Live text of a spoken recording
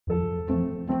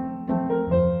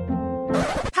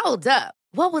Hold up.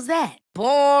 What was that?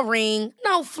 Boring.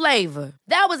 No flavor.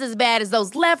 That was as bad as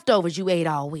those leftovers you ate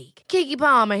all week. Keke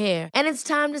Palmer here, and it's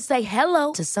time to say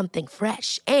hello to something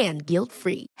fresh and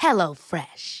guilt-free. Hello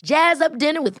Fresh. Jazz up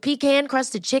dinner with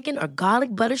pecan-crusted chicken or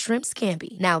garlic butter shrimp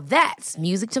scampi. Now that's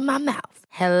music to my mouth.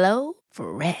 Hello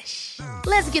Fresh.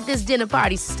 Let's get this dinner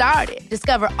party started.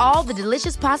 Discover all the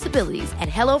delicious possibilities at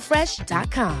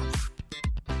hellofresh.com.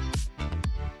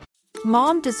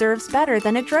 Mom deserves better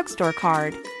than a drugstore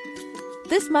card.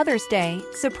 This Mother's Day,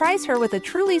 surprise her with a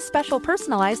truly special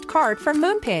personalized card from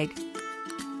Moonpig.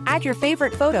 Add your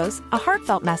favorite photos, a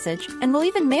heartfelt message, and we'll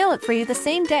even mail it for you the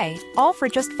same day, all for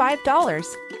just $5.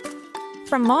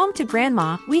 From mom to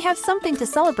grandma, we have something to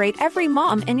celebrate every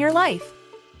mom in your life.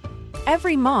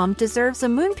 Every mom deserves a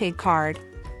Moonpig card.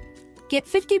 Get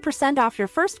 50% off your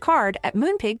first card at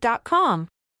moonpig.com.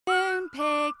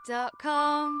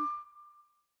 Moonpig.com.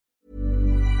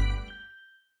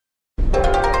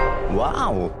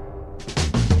 Wow!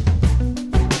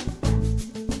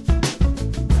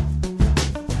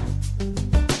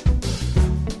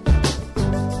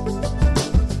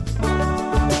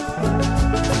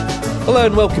 Hello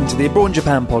and welcome to the Abroad in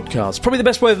Japan podcast. Probably the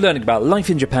best way of learning about life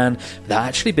in Japan without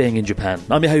actually being in Japan.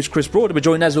 I'm your host Chris Broad, and we're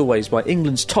joined as always by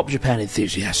England's top Japan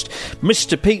enthusiast,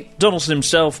 Mr. Pete Donaldson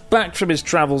himself, back from his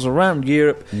travels around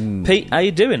Europe. Pete, how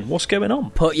you doing? What's going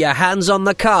on? Put your hands on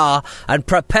the car and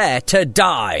prepare to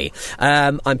die.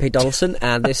 I'm Pete Donaldson,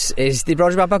 and this is the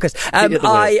Abroad in Japan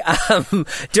podcast. Do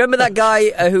you remember that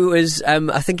guy who was,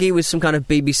 I think he was some kind of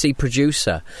BBC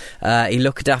producer. He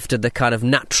looked after the kind of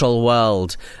natural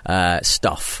world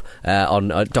stuff on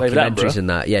documentaries and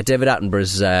that. Yeah, David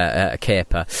Attenborough's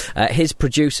caper. His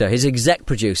producer, his exec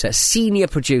producer, senior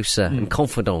producer and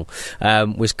confidant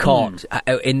was caught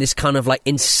in this kind of like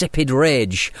insipid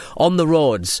rage on the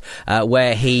roads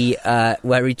where he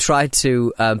tried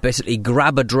to basically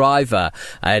grab a driver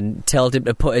and told him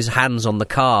to put his hands on the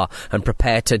car and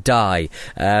prepare to die.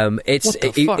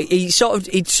 He sort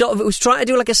of was trying to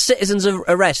do like a citizen's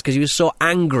arrest because he was so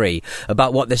angry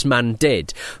about what this man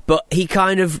did, but he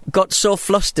kind of got so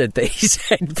flustered that he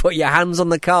said, put your hands on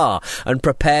the car and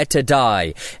prepare to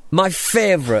die. My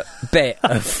favourite bit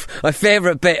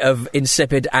of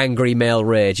insipid, angry male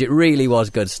rage. It really was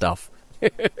good stuff.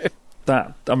 Did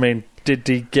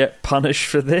he get punished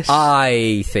for this?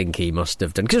 I think he must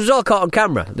have done, because it was all caught on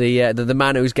camera. The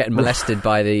man who was getting molested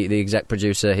by the exec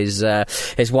producer, his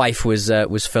wife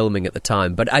was filming at the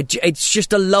time. But it's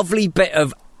just a lovely bit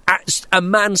of a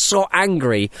man so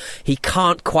angry he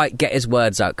can't quite get his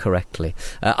words out correctly.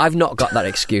 I've not got that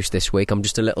excuse this week. I'm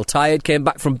just a little tired. Came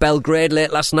back from Belgrade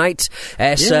late last night.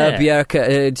 Serbia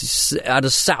had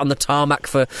us sat on the tarmac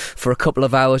for a couple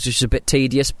of hours, which is a bit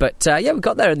tedious. But we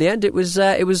got there in the end. It was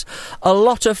a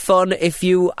lot of fun. If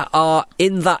you are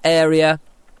in that area,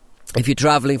 if you're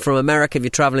travelling from America, if you're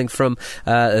travelling from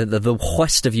the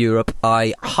west of Europe,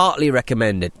 I heartily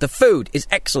recommend it. The food is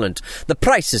excellent, the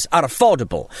prices are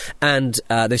affordable, and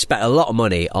they spent a lot of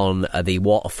money on the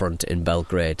waterfront in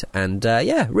Belgrade. And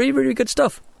really, really good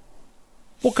stuff.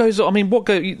 What goes on?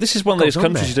 This is one of those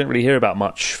countries you don't really hear about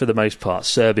much for the most part.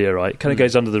 Serbia, right? Kind of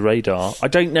goes under the radar. I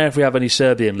don't know if we have any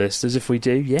Serbian listeners. If we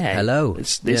do, hello.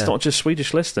 It's not just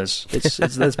Swedish listeners. It's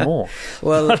there's more.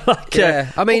 Well, what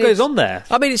goes on there?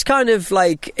 It's kind of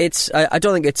like I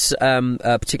don't think it's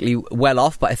particularly well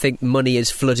off, but I think money is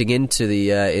flooding into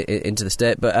the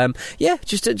state. But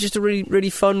just a really, really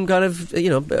fun kind of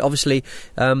obviously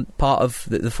part of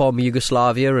the former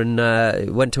Yugoslavia,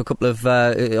 and went to a couple of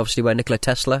obviously where Nikola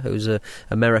Tesla, who's an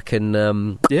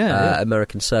American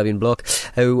Serbian bloke,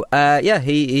 who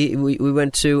we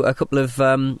went to a couple of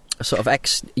sort of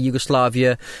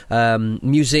ex-Yugoslavia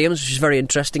museums, which is very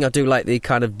interesting. I do like the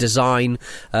kind of design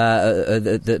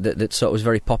that sort of was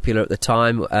very popular at the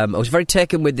time. I was very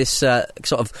taken with this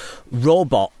sort of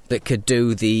robot that could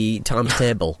do the times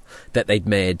table that they'd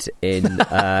made in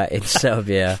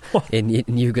Serbia, in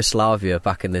Yugoslavia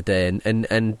back in the day,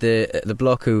 and the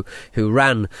bloke who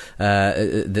ran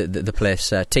the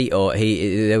place, Tito,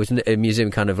 there was a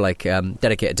museum kind of like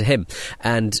dedicated to him,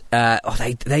 and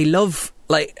they love.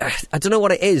 Like, I don't know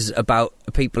what it is about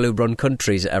people who run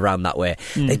countries around that way.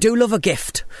 They do love a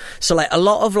gift. So, like, a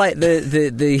lot of like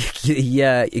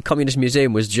the communist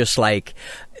museum was just like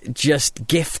just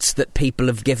gifts that people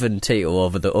have given Tito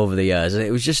over the years, and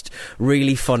it was just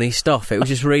really funny stuff. It was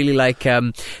just really like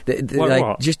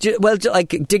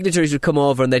dignitaries would come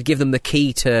over and they'd give them the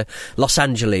key to Los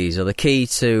Angeles or the key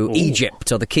to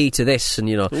Egypt or the key to this, and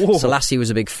Selassie was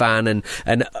a big fan, and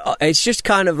it's just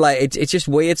kind of like it's just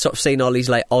weird sort of seeing all these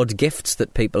like odd gifts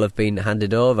that people have been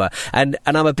handed over, and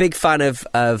I'm a big fan of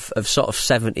sort of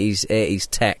 70s 80s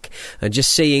tech, and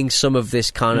just seeing some of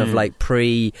this kind of like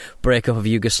pre-breakup of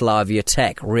Yugoslavia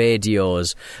tech,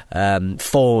 radios,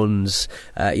 phones,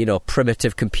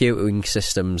 primitive computing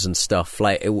systems and stuff,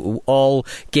 like all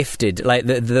gifted. Like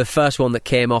the first one that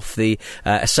came off the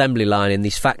assembly line in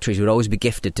these factories would always be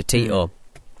gifted to Tito.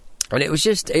 And it was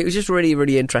just really,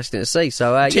 really interesting to see.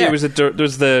 So Tito was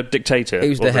the dictator. He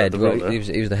was the head. He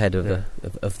was the head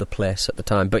of the place at the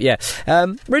time. But yeah,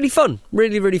 really fun,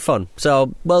 really, really fun.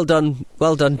 So well done,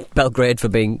 Belgrade, for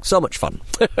being so much fun.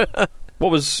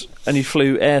 And you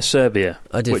flew Air Serbia,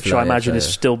 which I imagine is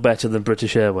still better than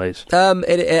British Airways.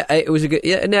 It was a good.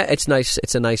 Yeah, no, it's nice.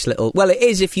 It's a nice little. Well, it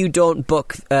is if you don't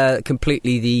book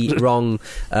completely the wrong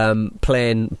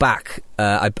plane back.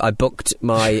 I booked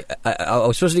my. I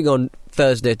was supposed to go on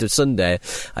Thursday to Sunday.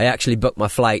 I actually booked my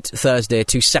flight Thursday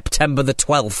to September the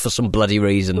 12th for some bloody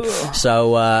reason. Ugh.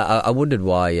 So I wondered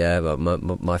why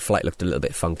my flight looked a little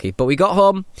bit funky. But we got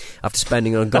home after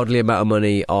spending an ungodly amount of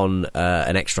money on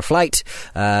an extra flight,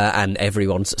 and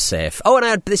everyone's safe. Oh, and I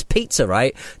had this pizza,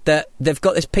 right? That they've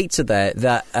got this pizza there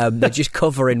that they're just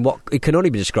covering what it can only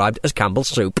be described as Campbell's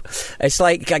soup. It's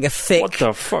like a thick what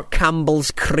the fuck?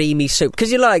 Campbell's creamy soup.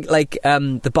 Because you like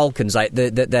the Balkans, like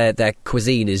their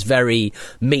cuisine is very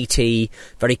meaty,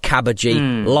 very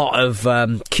cabbagey, a lot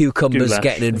of cucumbers Goulash.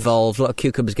 getting involved,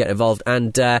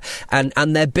 and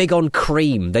they're big on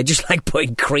cream. They just like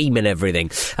putting cream in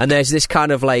everything. And there's this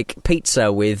kind of like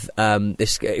pizza with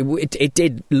this. It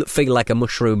did feel like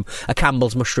a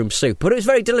Campbell's mushroom soup, but it was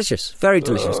very delicious, very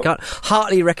delicious. Can't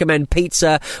heartily recommend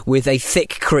pizza with a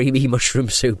thick, creamy mushroom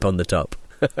soup on the top.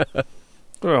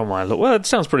 Oh my lord! Well, it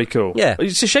sounds pretty cool. Yeah,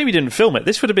 it's a shame you didn't film it.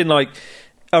 This would have been like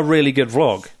a really good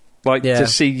vlog. Like, to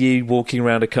see you walking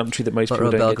around a country that most people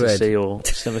don't get to see or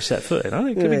just never set foot in. I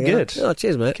think it could be good. Oh,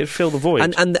 cheers, mate. Could fill the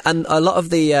void. And a lot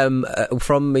of the,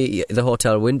 from the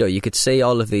hotel window, you could see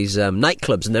all of these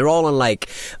nightclubs, and they're all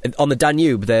on the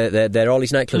Danube, they're all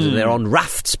these nightclubs, and they're on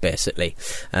rafts, basically.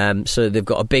 So they've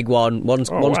got a big one. One's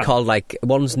called,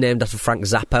 one's named after Frank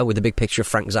Zappa, with a big picture of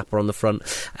Frank Zappa on the front,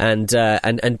 and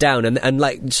down. And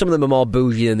like, some of them are more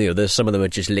bougie than the others. Some of them are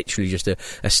just literally just a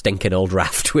stinking old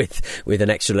raft with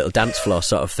an extra little dance floor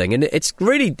sort of thing, and it's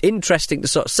really interesting to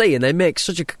sort of see, and they make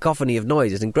such a cacophony of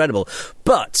noise. It's incredible.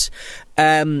 But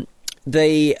one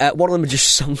of them had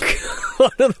just sunk.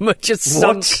 One of them had just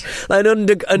sunk like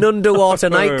an underwater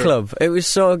nightclub. It was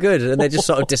so good, and they're just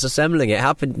sort of disassembling it. It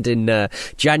happened in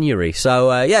January,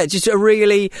 so it's just a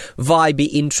really vibey,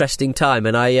 interesting time.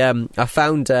 And I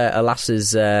found a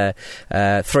lass's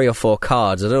 3 or 4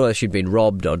 cards. I don't know if she'd been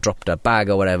robbed or dropped her bag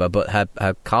or whatever, but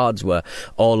her cards were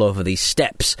all over these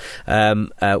steps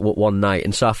one night,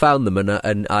 and so I found them,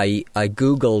 and I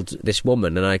googled this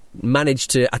woman, and I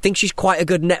managed to. I think she's quite a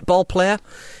good netball player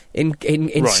in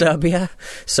right. Serbia.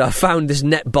 So I found this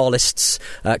netballist's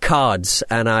cards,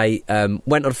 and I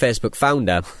went on Facebook, found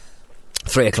her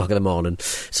 3 o'clock in the morning,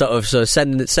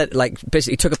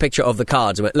 basically took a picture of the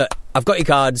cards and went, look, I've got your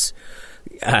cards.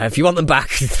 If you want them back,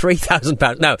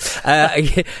 £3,000. No,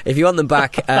 if you want them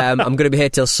back, I'm going to be here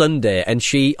till Sunday. And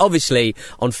she, obviously,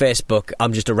 on Facebook,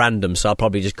 I'm just a random, so I'll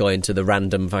probably just go into the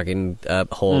random fucking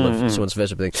hall of someone's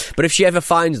Facebook thing. But if she ever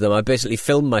finds them, I basically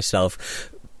filmed myself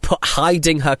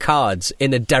hiding her cards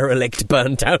in a derelict,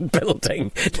 burned-down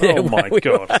building. Oh my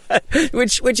God!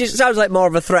 Which sounds like more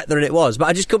of a threat than it was. But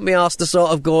I just couldn't be asked to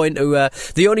sort of go into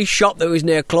the only shop that was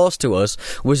near close to us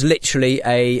was literally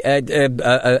a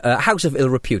house of ill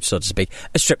repute, so to speak,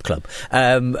 a strip club.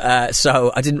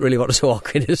 So I didn't really want to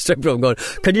walk into a strip club going,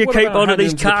 "Can you keep one of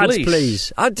these cards,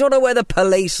 please?" I don't know where the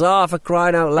police are, for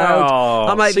crying out loud.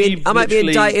 Oh, I might be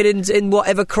indicted in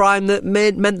whatever crime that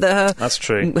meant that that's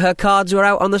true. Her cards were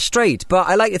out on the street. But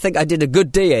I like to think I did a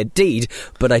good deed,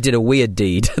 but I did a weird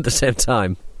deed at the same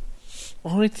time.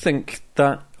 I think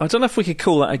that, I don't know if we could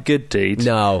call that a good deed.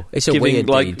 No, it's a weird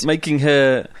deed. Making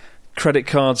her credit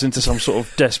cards into some sort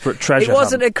of desperate treasure. It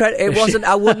wasn't a credit. It wasn't.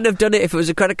 I wouldn't have done it if it was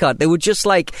a credit card. They would just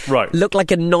look like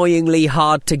annoyingly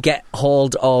hard to get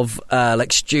hold of,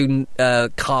 like student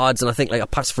cards, and I think like a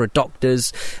pass for a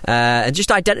doctor's, and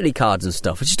just identity cards and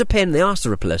stuff. It's just a pain in the arse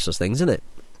to replace those things, isn't it?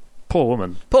 Poor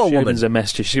woman. She opens a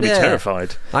message. She's going to be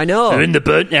terrified. I know. They're in the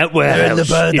burnt-out warehouse. They're in the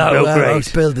burnt-out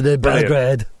warehouse building in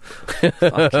Belgrade.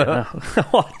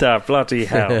 What the bloody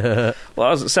hell?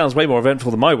 Well, it sounds way more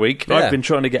eventful than my week. Yeah. I've been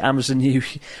trying to get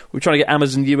We're trying to get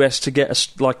Amazon US to get us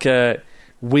a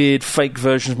weird fake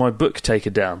version of my book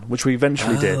taken down, which we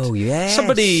eventually did. Oh, yes.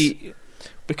 Somebody,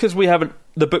 because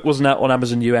the book wasn't out on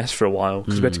Amazon US for a while,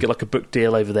 because we had to get a book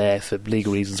deal over there for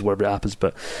legal reasons, wherever it happens,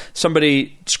 but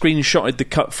somebody screenshotted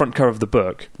the front cover of the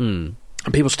book, and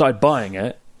people started buying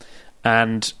it,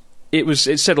 and it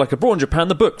said Abroad in Japan,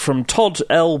 the book from Todd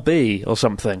LB or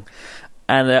something,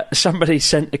 and somebody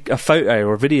sent a photo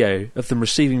or a video of them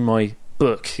receiving my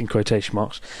book, in quotation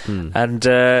marks, and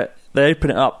they open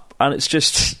it up, and it's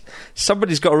just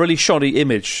somebody's got a really shoddy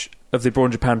image of the Abroad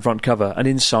in Japan front cover, and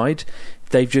inside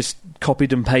they've just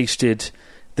copied and pasted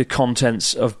the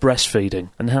contents of breastfeeding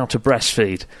and how to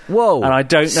breastfeed. Whoa. And I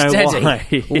don't know why.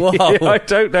 Whoa. I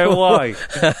don't know why.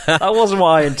 That wasn't what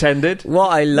I intended.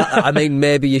 I mean,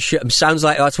 maybe you should. Sounds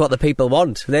like that's what the people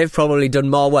want. They've probably done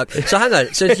more work. So hang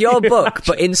on. So it's your book,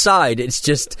 but inside it's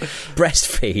just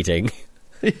breastfeeding.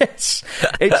 Yes.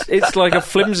 It's like a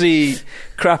flimsy,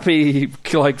 crappy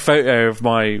photo of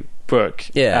my book.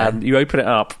 Yeah. And you open it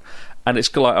up, and it's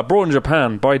got Abroad in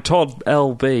Japan by Todd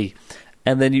LB.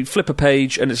 And then you flip a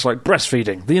page, and it's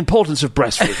breastfeeding, the importance of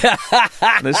breastfeeding.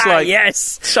 And it's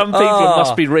yes, some people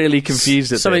must be really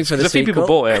confused at something this. For the a few people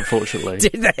bought it, unfortunately.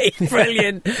 Did they?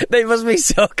 Brilliant. They must be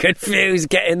so confused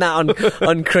getting that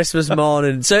on Christmas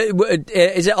morning. So,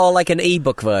 is it all like an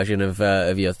ebook version of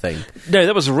your thing? No,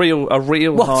 that was a real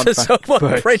hardback someone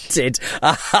book. Printed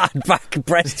a hardback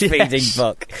breastfeeding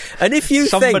book. And if you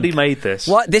somebody made this,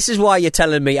 this is why you're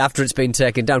telling me after it's been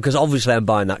taken down, because obviously I'm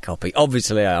buying that copy.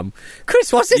 Obviously I am.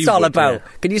 Chris, what's this all about?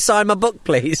 Yeah. Can you sign my book,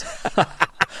 please?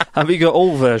 Have you got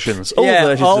all versions? All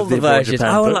versions of the versions.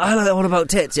 I like that one about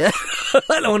tits, yeah? I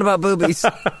like the one about boobies.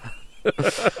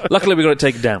 Luckily, we got it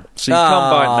taken down, so you can't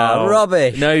buy it now.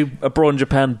 Rubbish. No Abroad in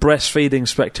Japan breastfeeding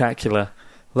spectacular.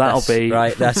 That'll be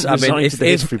right.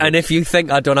 If you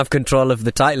think I don't have control of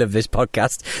the title of this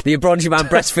podcast, the Abroad in Japan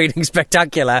breastfeeding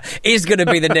spectacular is going to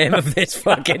be the name of this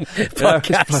fucking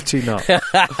podcast. No, it's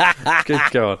not. Good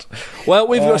God. Well,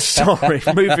 we've got a story.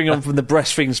 Moving on from the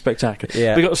breastfeeding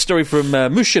spectacular, we got a story from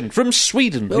Mushin from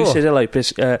Sweden, who said hello,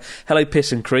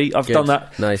 piss and Cree. I've done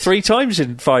that 3 times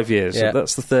in 5 years. So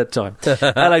that's the 3rd time.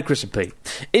 Hello, Chris and Pete.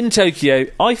 In Tokyo,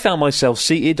 I found myself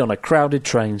seated on a crowded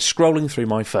train, scrolling through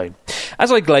my phone. As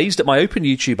I glazed at my open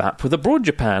YouTube app with Abroad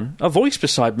Japan, a voice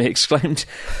beside me exclaimed,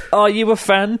 "Are you a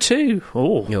fan too?"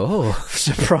 Oh.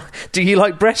 Do you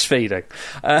like breastfeeding?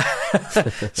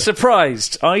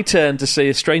 Surprised, I turned to see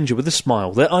a stranger with a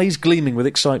smile, their eyes gleaming with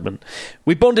excitement.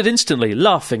 We bonded instantly,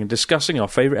 laughing and discussing our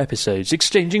favourite episodes,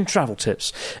 exchanging travel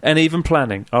tips, and even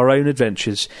planning our own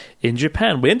adventures in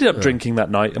Japan. We ended up drinking that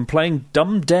night and playing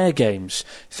dumb dare games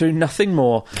through nothing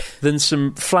more than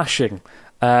some flashing.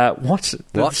 What?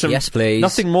 Yes, please.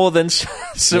 Nothing more than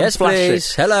some yes, flashing.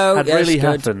 Please. Hello. Had really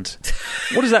happened.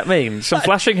 What does that mean? Some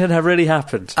flashing had really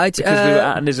happened because we were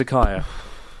at an izakaya.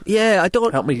 Yeah, I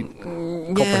don't. Help me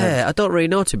comprehend. Yeah, I don't really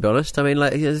know, to be honest. I mean,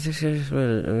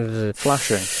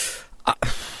 flashing.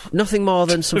 Nothing more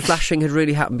than some flashing had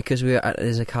really happened because we were at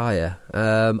izakaya.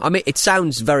 I mean, it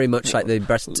sounds very much like the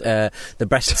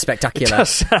breast spectacular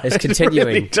is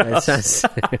continuing. It really does.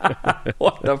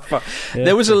 What the fuck? Yeah.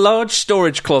 There was a large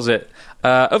storage closet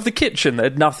of the kitchen that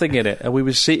had nothing in it, and we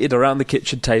were seated around the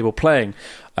kitchen table playing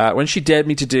when she dared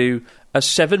me to do a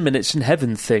 7 minutes in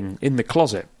heaven thing in the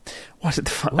closet. What the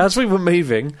fuck? As we were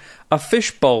moving, a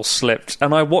fishbowl slipped,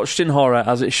 and I watched in horror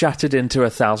as it shattered into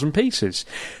 1,000 pieces.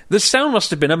 The sound must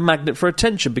have been a magnet for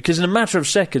attention, because in a matter of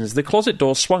seconds, the closet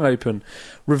door swung open,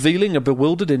 revealing a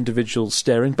bewildered individual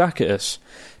staring back at us.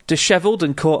 Dishevelled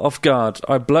and caught off guard,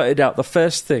 I blurted out the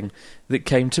first thing that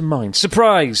came to mind.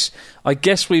 Surprise! I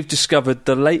guess we've discovered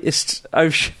the latest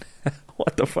ocean...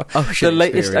 What the fuck?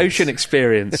 Latest ocean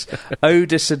experience. Eau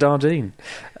de Sardine.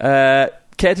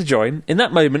 Care to join? In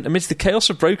that moment, amidst the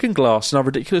chaos of broken glass and our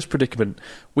ridiculous predicament,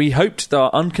 we hoped that our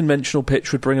unconventional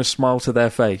pitch would bring a smile to their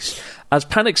face. As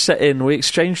panic set in, we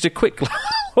exchanged a quick...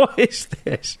 What is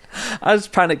this? As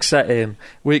panic set in,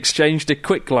 we exchanged a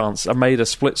quick glance and made a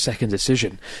split-second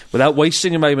decision. Without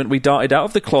wasting a moment, we darted out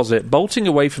of the closet, bolting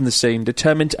away from the scene,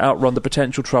 determined to outrun the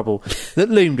potential trouble that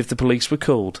loomed if the police were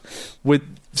called. With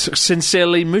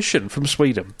sincerely Mushin from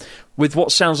Sweden. With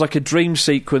what sounds like a dream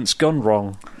sequence gone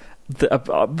wrong.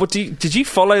 Did you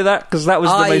follow that? Because that was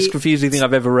the most confusing thing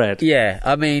I've ever read. Yeah,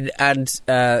 I mean, and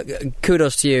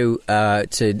kudos to you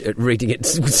to reading it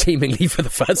seemingly for the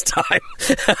first time.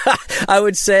 I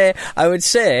would say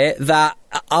that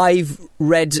I've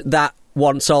read that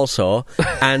once also,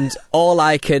 and all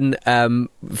I can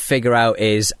figure out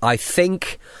is I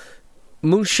think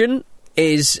Mushin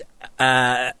is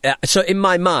so in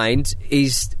my mind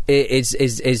is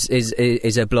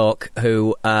a bloke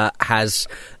who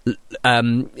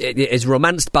is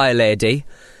romanced by a lady.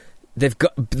 They've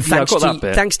got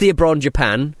thanks to the abroad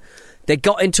Japan, they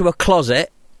got into a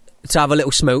closet to have a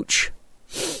little smooch,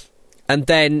 and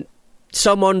then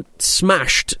someone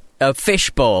smashed a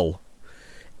fishbowl,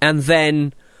 and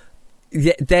then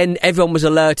everyone was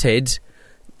alerted.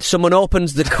 Someone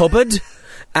opens the cupboard.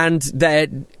 And they're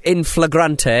in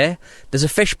flagrante. There's a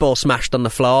fishbowl smashed on the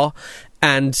floor,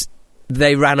 and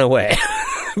they ran away.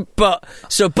 But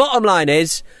so, bottom line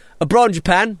is, abroad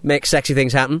Japan makes sexy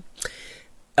things happen.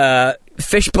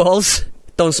 Fishbowls,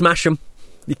 don't smash them.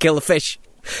 You kill the fish,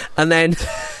 and then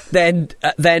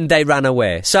they ran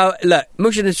away. So look,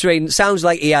 Mushin and Sreen sounds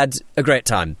like he had a great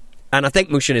time, and I think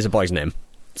Mushin is a boy's name.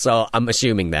 So I'm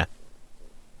assuming there.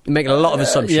 You're making a lot of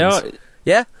assumptions.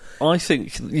 Yeah. I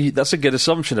think that's a good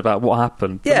assumption about what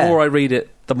happened. The more I read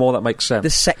it, the more that makes sense. The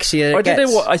sexier it gets. I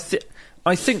don't know what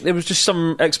I think there was just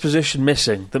some exposition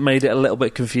missing that made it a little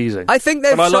bit confusing. I think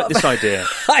they've. But I like this idea.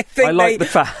 I like the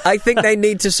fact. I think they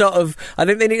need to sort of. I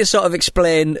think they need to sort of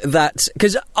explain that,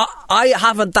 because I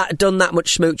haven't done that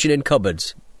much smooching in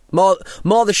cupboards. More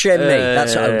the shame me.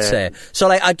 That's what I would say. So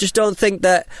I just don't think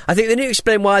that. I think they need to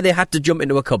explain why they had to jump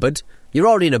into a cupboard. You're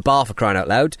already in a bar, for crying out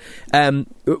loud.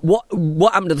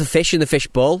 What happened to the fish in the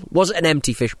fishbowl? Was it an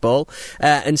empty fishbowl?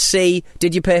 And C,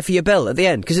 did you pay for your bill at the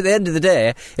end? Because at the end of the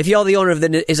day, if you're the owner of the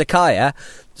izakaya,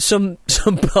 some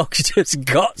bloke's just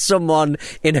got someone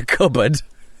in a cupboard,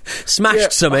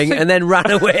 smashed something, and then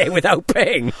ran away without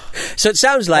paying. So it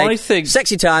sounds like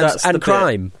sexy times and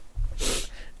crime.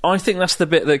 I think that's the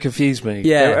bit that confused me.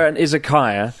 Yeah. They were an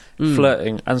izakaya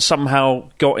flirting and somehow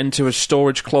got into a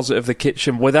storage closet of the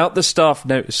kitchen without the staff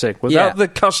noticing, without the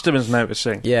customers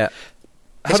noticing. Yeah.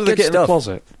 How did they get in the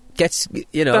closet?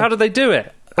 How did they do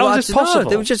it? How is this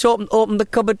possible? They would just open the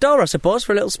cupboard door, I suppose,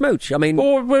 for a little smooch. I mean...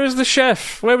 Or where was the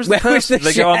chef? Where was the person?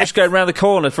 They go, I'm just going around the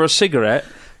corner for a cigarette.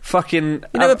 Fucking...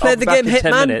 You never played the game Hitman?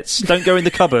 10 minutes. Don't go in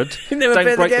the cupboard. You never Don't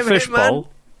played break the game the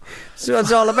fishbowl. That's what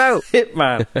it's all about.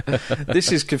 Hitman.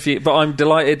 This is confusing, but I'm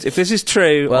delighted. If this is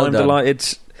true, I'm delighted.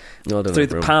 Through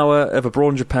the power of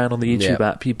Abroad Japan on the YouTube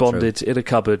app, he bonded in a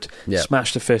cupboard,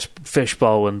 smashed a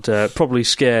fishbowl, and probably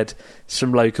scared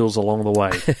some locals along the way.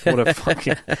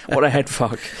 What a head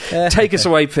fuck. Take us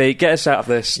away, Pete. Get us out of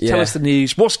this. Tell us the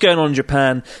news. What's going on in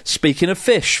Japan? Speaking of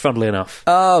fish, funnily enough.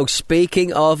 Oh,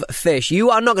 speaking of fish, you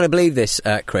are not going to believe this,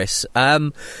 Chris.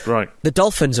 Right. The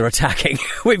dolphins are attacking.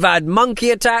 We've had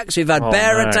monkey attacks, we've had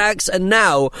bear attacks, and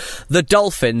now the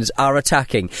dolphins are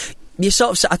attacking.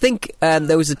 I think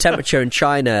there was a temperature in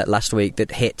China last week that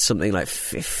hit something like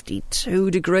 52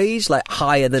 degrees, like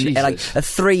higher than like a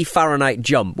 3 Fahrenheit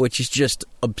jump, which is just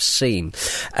obscene.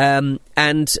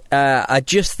 And I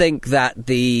just think that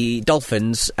the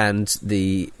dolphins and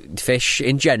the fish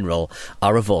in general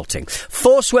are revolting.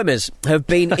 4 swimmers have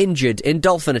been injured in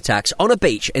dolphin attacks on a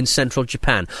beach in central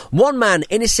Japan. One man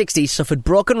in his 60s suffered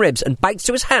broken ribs and bites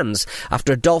to his hands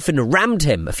after a dolphin rammed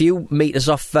him a few metres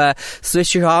off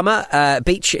Tsushihama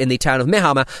beach in the town of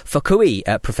Mihama, Fukui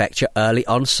Prefecture, early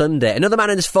on Sunday. Another man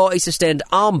in his 40s sustained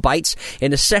arm bites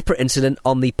in a separate incident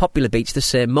on the popular beach the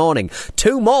same morning.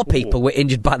 2 more people were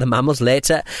injured by the mammals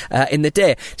later in the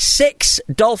day. 6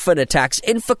 dolphin attacks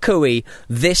in Fukui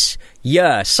this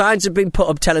year. Signs have been put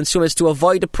up telling swimmers to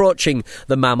avoid approaching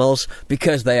the mammals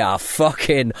because they are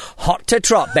fucking hot to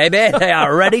trot, baby. They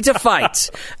are ready to fight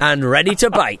and ready to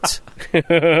bite.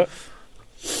 And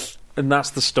that's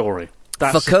the story.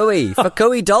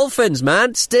 Fukui dolphins,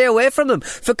 man. Stay away from them.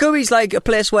 Fukui's like a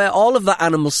place where all of the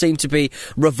animals seem to be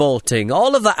revolting.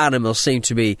 All of the animals seem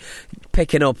to be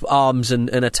picking up arms and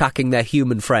attacking their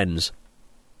human friends.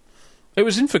 It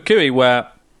was in Fukui where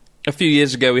a few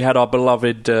years ago we had our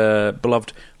beloved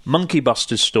Monkey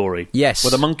Busters story. Yes.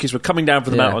 Where the monkeys were coming down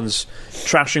from the mountains,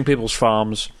 trashing people's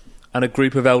farms, and a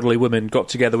group of elderly women got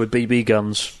together with BB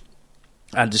guns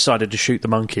and decided to shoot the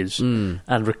monkeys. And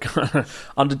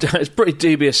it's a pretty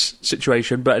dubious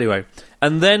situation, but anyway.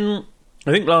 And then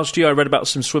I think last year I read about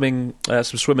some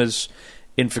swimmers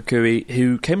in Fukui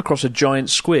who came across a giant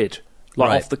squid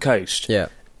off the coast. Yeah.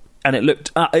 And it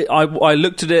looked. I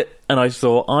looked at it and I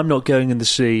thought, I'm not going in the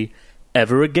sea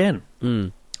ever again.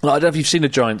 I don't know if you've seen a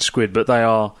giant squid, but they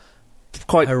are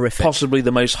quite horrific. Possibly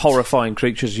the most horrifying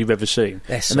creatures you've ever seen.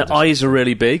 And their eyes are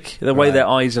really big. The way their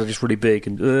eyes are just really big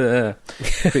and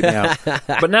freak me out.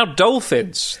 But now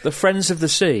dolphins, the friends of the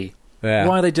sea. Yeah.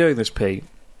 Why are they doing this, Pete?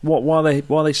 Why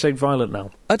are they so violent now?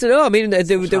 I don't know. I mean,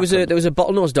 there was a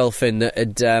bottlenose dolphin that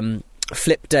had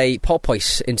flipped a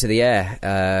porpoise into the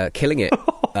air, killing it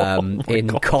in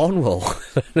Cornwall.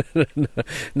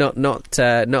 not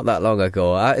that long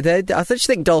ago. I just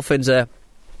think dolphins are.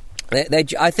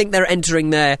 I think they're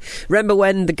entering their... Remember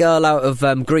when the girl out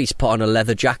of Greece put on a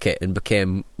leather jacket and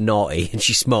became naughty, and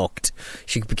she smoked?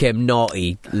 She became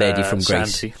naughty lady from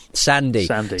Greece.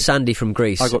 Sandy from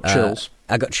Greece. I got chills.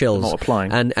 I'm not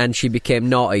applying. And she became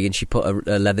naughty and she put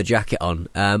a leather jacket on.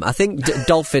 I think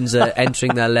dolphins are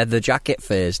entering their leather jacket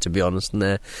phase, to be honest, and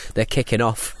they're kicking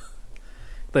off.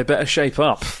 They better shape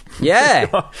up. Yeah.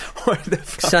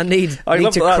 I need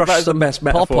to crush some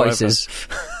porpoises.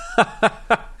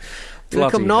 They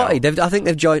become naughty. I think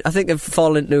they've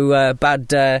fallen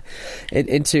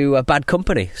into bad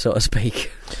company, so to speak.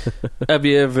 Have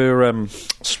you ever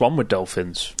swum with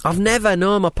dolphins? I've never.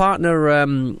 No, my partner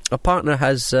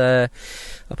has,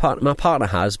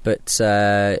 but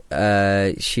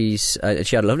she had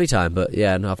a lovely time. But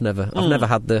yeah, no, I've never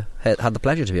had the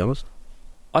pleasure, to be honest.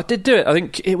 I did do it. I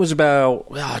think it was about,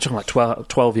 talking like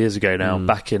 12 years ago now,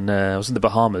 back in, I was in the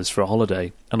Bahamas for a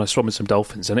holiday, and I swam with some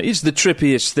dolphins, and it is the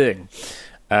trippiest thing,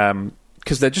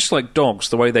 because they're just like dogs,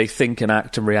 the way they think and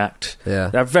act and react. Yeah.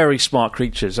 They're very smart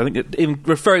creatures. I think even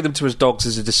referring them to as dogs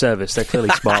is a disservice. They're clearly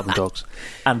smarter than dogs,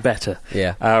 and better.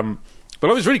 Yeah. But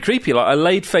it was really creepy. Like, I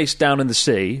laid face down in the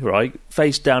sea, right?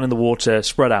 Face down in the water,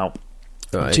 spread out.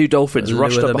 Right. Two dolphins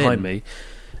rushed up behind me.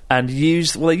 And they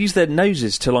used their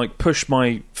noses to like push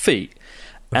my feet,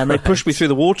 and they pushed me through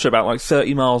the water about like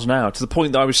 30 miles an hour to the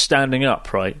point that I was standing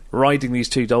up, right, riding these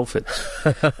two dolphins.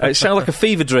 It sounds like a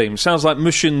fever dream. Sounds like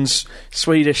Mushin's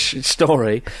Swedish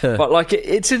story, but like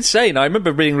it's insane. I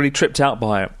remember being really tripped out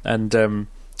by it, and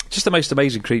just the most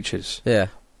amazing creatures. Yeah,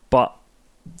 but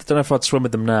I don't know if I'd swim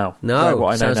with them now. No,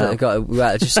 what I know now. It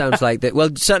just sounds like that.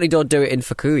 Well, certainly don't do it in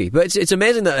Fukui. But it's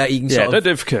amazing that you can don't do it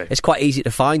in Fukui. It's quite easy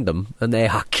to find them, and they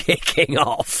are kicking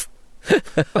off.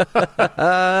 If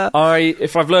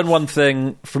I've learned one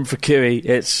thing from Fukui,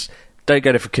 it's don't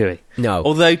go to Fukui. No.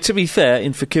 Although, to be fair,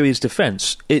 in Fukui's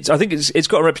defence, I think it's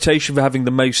got a reputation for having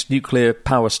the most nuclear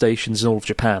power stations in all of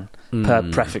Japan per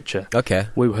prefecture. Okay.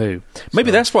 Woohoo.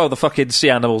 Maybe that's why all the fucking sea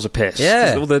animals are pissed.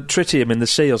 Yeah. All the tritium in the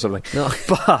sea or something. No.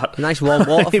 But nice warm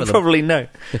water for they them. probably know.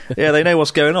 Yeah, they know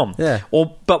what's going on. Yeah.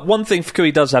 But one thing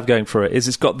Fukui does have going for it is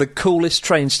it's got the coolest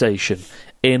train station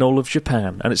in all of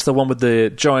Japan, and it's the one with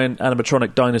the giant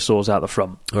animatronic dinosaurs out the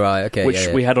front. Right, okay. Which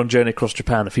we had on Journey Across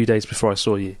Japan a few days before I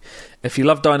saw you. If you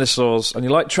love dinosaurs and you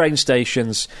like train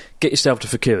stations, get yourself to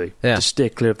Fukui. Yeah. Just steer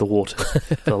clear of the water,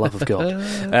 for the love of God.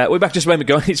 We're back just a moment,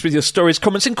 guys, with your stories,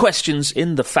 comments and questions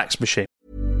in the fax machine.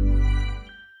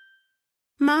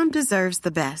 Mom deserves the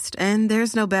best, and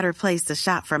there's no better place to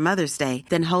shop for Mother's Day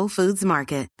than Whole Foods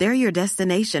Market. They're your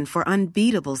destination for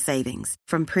unbeatable savings,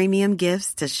 from premium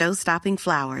gifts to show-stopping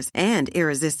flowers and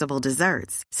irresistible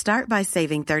desserts. Start by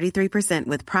saving 33%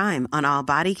 with Prime on all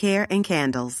body care and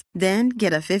candles. Then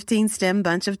get a 15-stem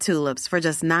bunch of tulips for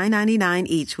just $9.99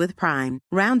 each with Prime.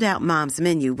 Round out Mom's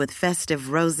menu with festive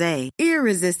rosé,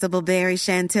 irresistible berry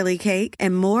chantilly cake,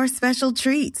 and more special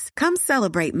treats. Come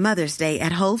celebrate Mother's Day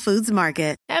at Whole Foods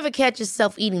Market. Ever catch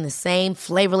yourself eating the same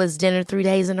flavorless dinner 3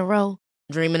 days in a row?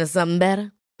 Dreaming of something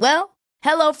better? Well,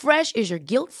 HelloFresh is your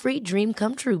guilt-free dream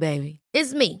come true, baby.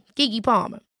 It's me, Keke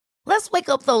Palmer. Let's wake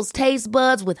up those taste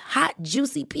buds with hot,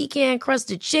 juicy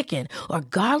pecan-crusted chicken or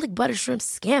garlic butter shrimp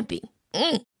scampi.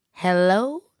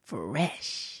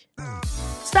 HelloFresh.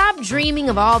 Stop dreaming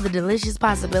of all the delicious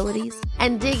possibilities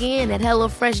and dig in at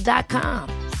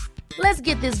HelloFresh.com. Let's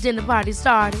get this dinner party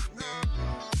started.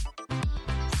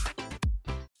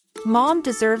 Mom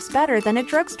deserves better than a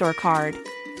drugstore card.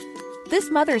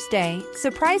 This Mother's Day,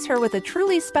 surprise her with a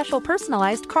truly special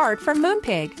personalized card from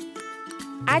Moonpig.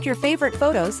 Add your favorite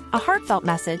photos, a heartfelt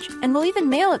message, and we'll even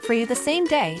mail it for you the same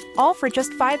day, all for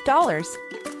just $5.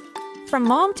 From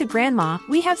mom to grandma,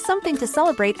 we have something to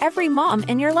celebrate every mom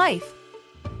in your life.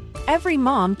 Every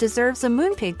mom deserves a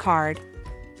Moonpig card.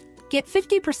 Get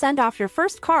 50% off your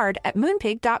first card at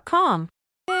moonpig.com.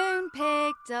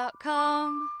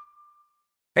 Moonpig.com.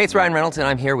 Hey, it's Ryan Reynolds, and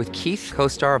I'm here with Keith,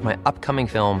 co-star of my upcoming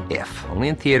film, If, only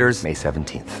in theaters May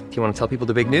 17th. Do you want to tell people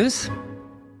the big news?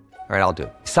 All right, I'll do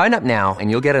it. Sign up now and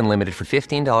you'll get unlimited for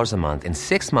 $15 a month and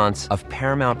 6 months of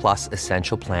Paramount Plus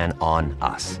Essential Plan on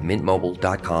us.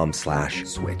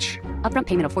 MintMobile.com/switch. Upfront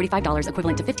payment of $45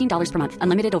 equivalent to $15 per month.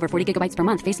 Unlimited over 40 gigabytes per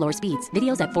month. Face lower speeds.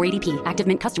 Videos at 480p. Active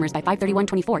Mint customers by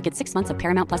 531.24 get 6 months of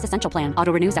Paramount Plus Essential Plan.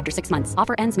 Auto renews after 6 months.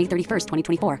 Offer ends May 31st,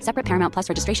 2024. Separate Paramount Plus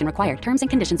registration required. Terms and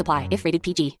conditions apply if rated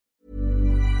PG.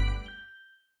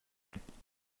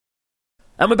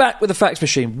 And we're back with the fax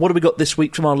machine. What have we got this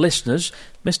week from our listeners?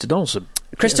 Mr. Donaldson.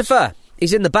 Christopher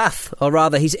He's in the Bath, or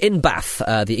rather, he's in Bath,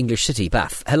 the English city,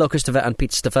 Bath. Hello, Christopher and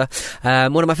Pete-Stuffer.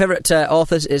 One of my favourite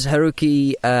authors is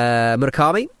Haruki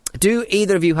Murakami. Do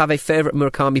either of you have a favourite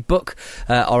Murakami book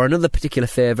or another particular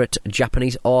favourite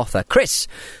Japanese author? Chris,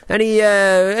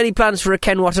 any plans for a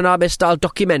Ken Watanabe-style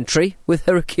documentary with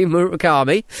Haruki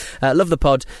Murakami? Love the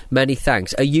pod. Many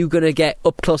thanks. Are you going to get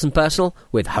up close and personal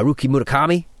with Haruki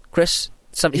Murakami, Chris?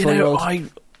 74-year-old?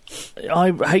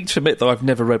 I hate to admit that I've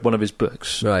never read one of his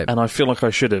books. Right. And I feel like I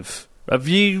should have. Have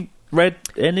you read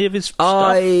any of his stuff?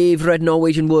 I've read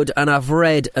Norwegian Wood, and I've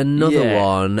read another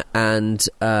one, and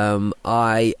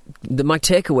my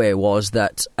takeaway was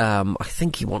that I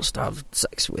think he wants to have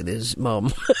sex with his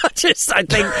mum. It's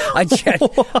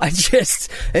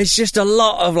just a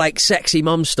lot of like sexy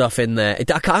mum stuff in there. I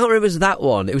can't remember if it was that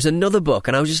one. It was another book,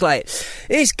 and I was just like,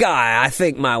 this guy, I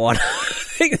think might want.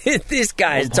 This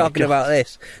guy is talking about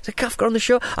this. Is it Kafka on the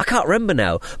show? I can't remember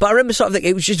now, but I remember sort of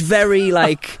thinking it was just very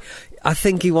like. I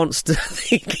think he wants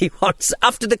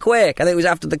after the Quake. I think it was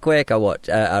after the Quake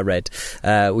I read,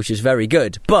 which is very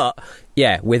good. But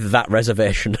yeah, with that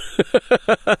reservation.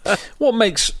 What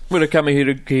makes Murakami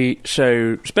Haruki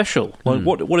so special? Like,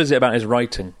 what is it about his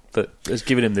writing that has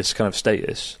given him this kind of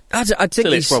status? I think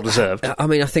it's well deserved. I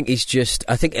mean, I think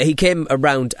he came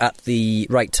around at the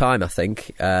right time. I think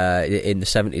in the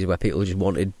 70s, where people just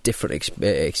wanted different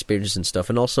experiences and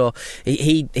stuff, and also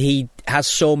he has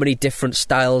so many different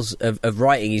styles of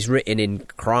writing. He's written in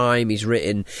crime. He's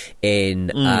written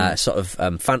in sort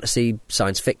of fantasy,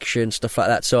 science fiction, stuff like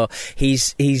that. So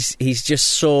he's just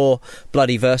so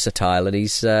bloody versatile, and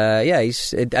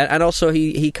and also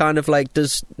he kind of like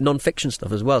does non-fiction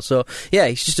stuff as well. So yeah,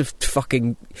 he's just a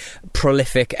fucking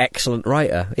prolific, excellent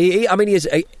writer. He is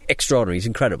extraordinary. He's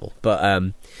incredible. But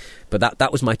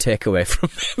that was my takeaway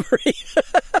from memory.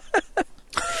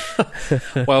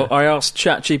 Well, I asked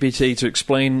ChatGPT to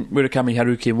explain Murakami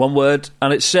Haruki in one word,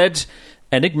 and it said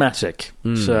enigmatic.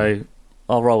 So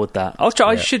I'll roll with that. I'll try.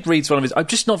 I should read one of his. I'm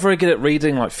just not very good at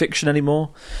reading like fiction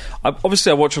anymore.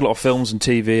 Obviously, I watch a lot of films and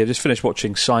TV. I just finished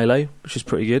watching Silo, which is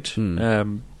pretty good,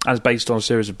 as based on a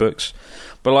series of books.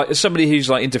 But like, as somebody who's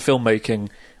like into filmmaking,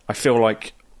 I feel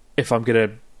like if I'm going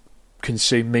to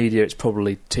consume media, it's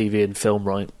probably TV and film,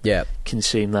 right? Yeah,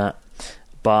 consume that.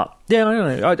 But yeah, I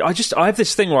don't know. I have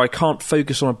this thing where I can't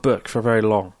focus on a book for very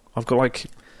long. I've got like.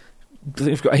 I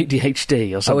think I've got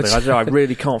ADHD or something. I don't know. I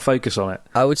really can't focus on it.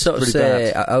 I would sort of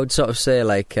say,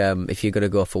 like, if you're going to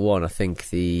go for one, I think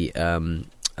the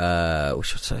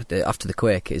After the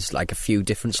Quake is like a few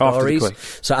different stories.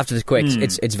 So After the Quake,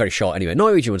 it's very short anyway.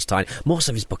 Norwegian one's tiny. Most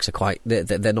of his books are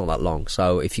they're not that long.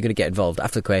 So if you're going to get involved,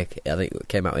 After the Quake, I think it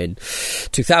came out in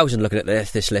 2000. Looking at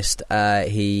this list,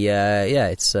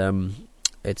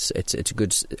 It's a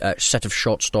good set of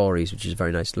short stories, which is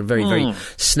very nice, very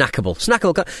snackable.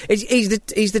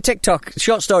 He's the TikTok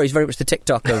short stories, very much the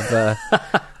TikTok of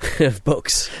of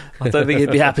books. I don't think he'd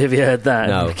be happy if he heard that.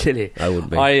 No, I wouldn't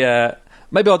be.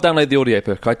 Maybe I'll download the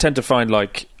audiobook. I tend to find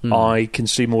like I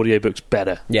consume audiobooks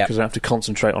better because I have to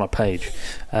concentrate on a page.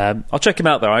 I'll check him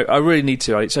out though. I really need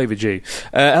to. It's overdue.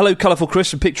 Hello, Colourful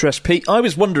Chris and Picturesque Pete. I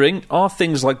was wondering, are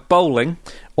things like bowling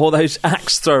or those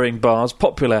axe-throwing bars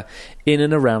popular in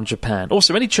and around Japan?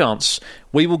 Also, any chance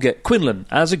we will get Quinlan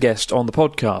as a guest on the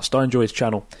podcast? I enjoy his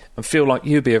channel and feel like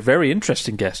he would be a very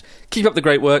interesting guest. Keep up the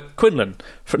great work, Quinlan.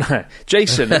 For now,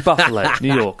 Jason in Buffalo,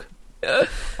 New York.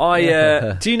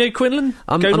 Do you know Quinlan?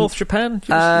 North Japan? Do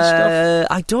you listen to stuff?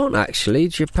 I don't actually.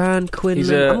 Japan,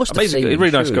 Quinlan. I must have seen him, a really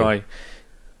nice guy.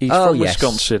 He's from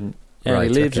Wisconsin, and he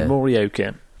lives in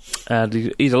Morioka.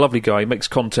 And he's a lovely guy. He makes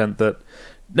content that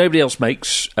nobody else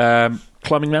makes.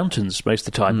 Climbing mountains most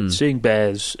of the time, and seeing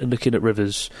bears and looking at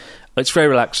rivers. It's very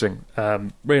relaxing.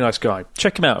 Really nice guy.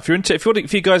 Check him out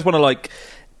if you guys want to like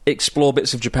explore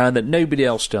bits of Japan that nobody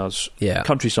else does.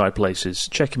 Countryside places.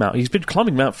 Check him out. He's been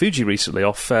climbing Mount Fuji recently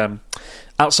off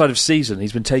outside of season.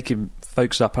 He's been taking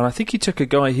folks up, and I think he took a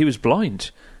guy who was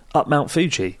blind up Mount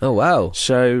Fuji. Oh wow!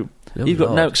 So you've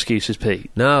got no excuses,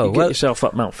 Pete. No, you get yourself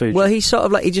up Mount Fuji. Well, he's sort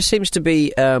of like he just seems to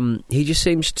be like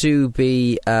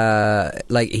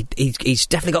he's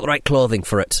definitely got the right clothing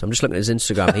for it. I'm just looking at his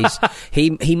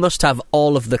Instagram. He must have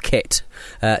all of the kit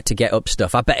to get up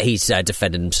stuff. I bet he's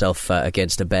defended himself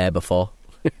against a bear before.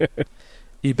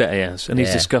 You bet he has, and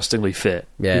he's disgustingly fit.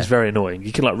 He's very annoying.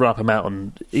 You can like run up a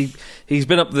mountain. He's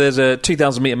been up. There's a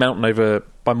 2,000 metre mountain over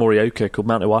by Morioka called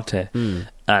Mount Iwate,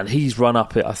 and he's run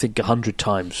up it I think 100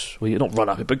 times. Well, not run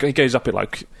up it, but he goes up it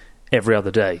like every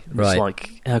other day. It's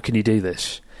like, how can you do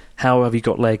this? How have you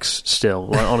got legs still?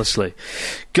 Like, honestly,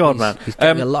 God, man, he's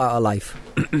getting a lot out of life.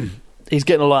 He's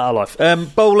getting a lot out of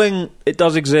life. Bowling, it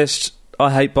does exist.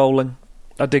 I hate bowling.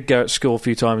 I did go at school a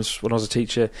few times when I was a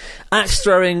teacher. Axe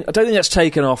throwing, I don't think that's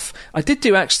taken off. I did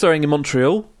do axe throwing in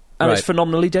Montreal, and it's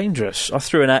phenomenally dangerous. I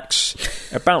threw an axe,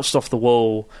 it bounced off the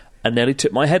wall, and nearly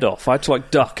took my head off. I had to,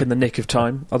 duck in the nick of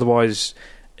time. Otherwise,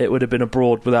 it would have been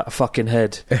abroad without a fucking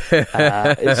head.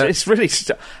 It's really...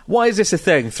 Why is this a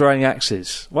thing, throwing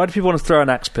axes? Why do people want to throw an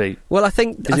axe, Pete? Well, I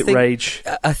think... Is it rage?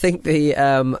 I think the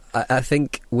only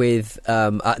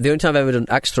time I've ever done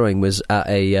axe throwing was at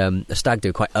a stag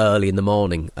do quite early in the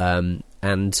morning. And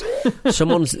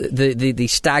someone's... The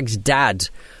stag's dad...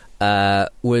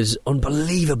 was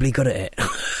unbelievably good at it.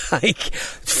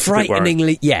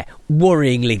 Frighteningly,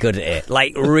 worryingly good at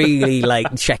it. Really,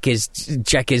 checkers,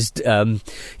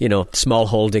 small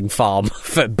holding farm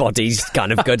for bodies,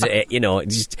 kind of good at it.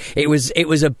 It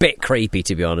was a bit creepy,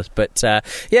 to be honest. But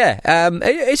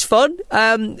it's fun.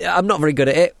 I'm not very good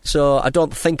at it, so I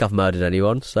don't think I've murdered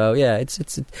anyone. So yeah,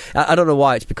 I don't know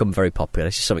why it's become very popular.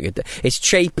 It's just something. It's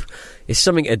cheap. It's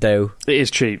something to do. It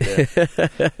is cheap. Yeah.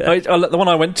 The one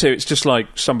I went to, it's just like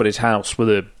somebody's house with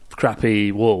a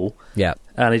crappy wall. Yeah.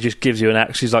 And he just gives you an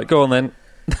axe. He's like, go on then.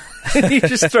 You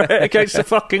just throw it against the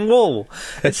fucking wall.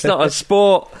 It's not a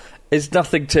sport. It's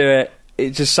nothing to it.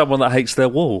 It's just someone that hates their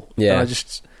wall. Yeah. And I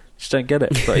just don't get it.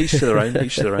 But each to their own. We've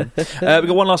got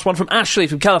one last one from Ashley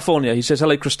from California. He says,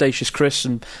 hello, Crustaceous Chris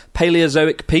and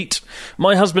Paleozoic Pete.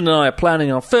 My husband and I are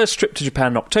planning our first trip to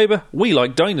Japan in October. We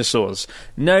like dinosaurs.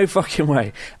 No fucking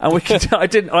way. And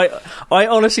I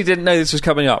honestly didn't know this was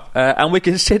coming up. And we're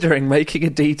considering making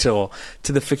a detour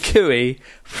to the Fukui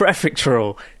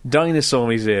Prefectural Dinosaur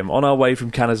Museum on our way from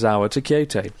Kanazawa to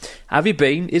Kyoto. Have you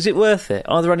been? Is it worth it?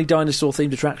 Are there any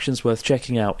dinosaur-themed attractions worth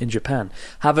checking out in Japan?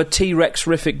 Have a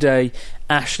T-Rex-rific day.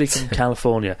 Ashley from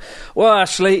California. Well,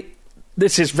 Ashley,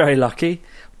 this is very lucky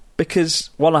because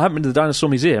while I haven't been to the Dinosaur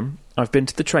Museum, I've been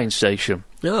to the train station.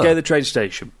 Oh. Go to the train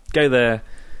station. Go there.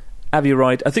 Have your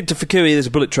ride. I think to Fukui there's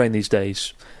a bullet train these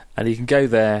days, and you can go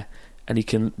there and you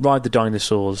can ride the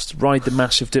dinosaurs, ride the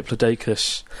massive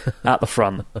Diplodocus at the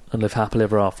front, and live happily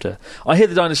ever after. I hear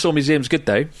the Dinosaur Museum's good,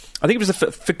 though. I think it was the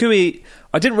Fukui...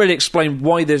 I didn't really explain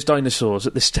why there's dinosaurs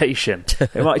at this station.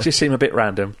 It might just seem a bit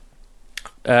random.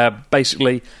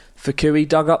 Basically, Fukui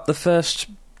dug up the first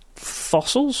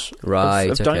fossils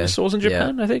of dinosaurs in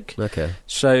Japan, I think. Okay.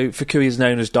 So Fukui is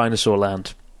known as Dinosaur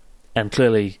Land, and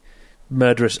clearly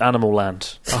murderous animal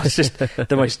land. It's just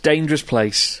the most dangerous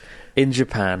place in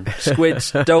Japan.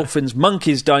 Squids, dolphins,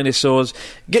 monkeys, dinosaurs.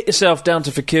 Get yourself down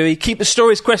to Fukui. Keep the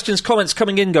stories, questions, comments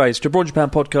coming in, guys, to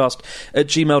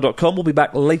broadjapanpodcast@gmail.com. We'll be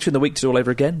back later in the week to do all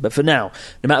over again. But for now,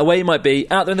 no matter where you might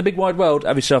be, out there in the big wide world,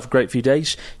 have yourself a great few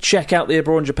days. Check out the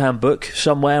Abroad in Japan book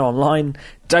somewhere online.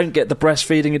 Don't get the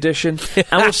breastfeeding edition.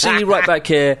 And we'll see you right back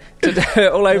here to do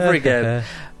it all over again.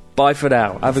 Bye for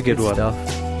now. Have a good one.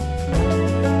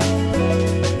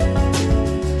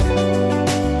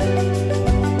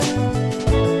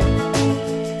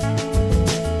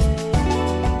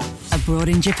 Abroad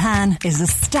in Japan is a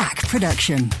Stack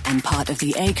production and part of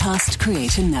the Acast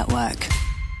Creator Network.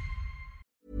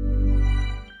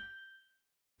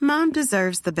 Mom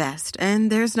deserves the best,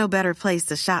 and there's no better place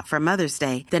to shop for Mother's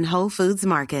Day than Whole Foods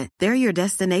Market. They're your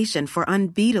destination for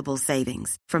unbeatable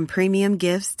savings, from premium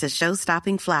gifts to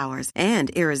show-stopping flowers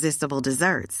and irresistible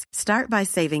desserts. Start by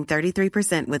saving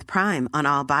 33% with Prime on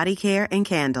all body care and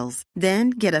candles.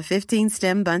 Then get a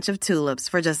 15-stem bunch of tulips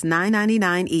for just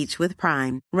 $9.99 each with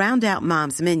Prime. Round out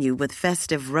Mom's menu with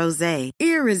festive rosé,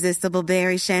 irresistible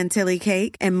berry chantilly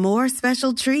cake, and more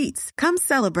special treats. Come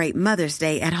celebrate Mother's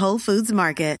Day at Whole Foods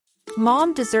Market.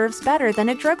 Mom deserves better than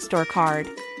a drugstore card.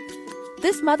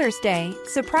 This Mother's Day,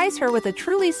 surprise her with a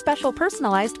truly special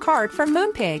personalized card from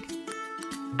Moonpig.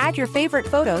 Add your favorite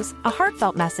photos, a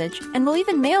heartfelt message, and we'll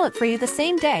even mail it for you the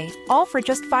same day, all for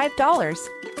just $5.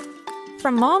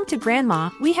 From mom to grandma,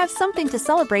 we have something to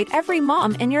celebrate every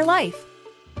mom in your life.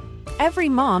 Every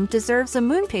mom deserves a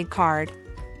Moonpig card.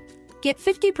 Get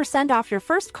 50% off your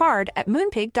first card at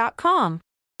moonpig.com.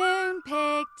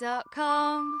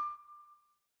 Moonpig.com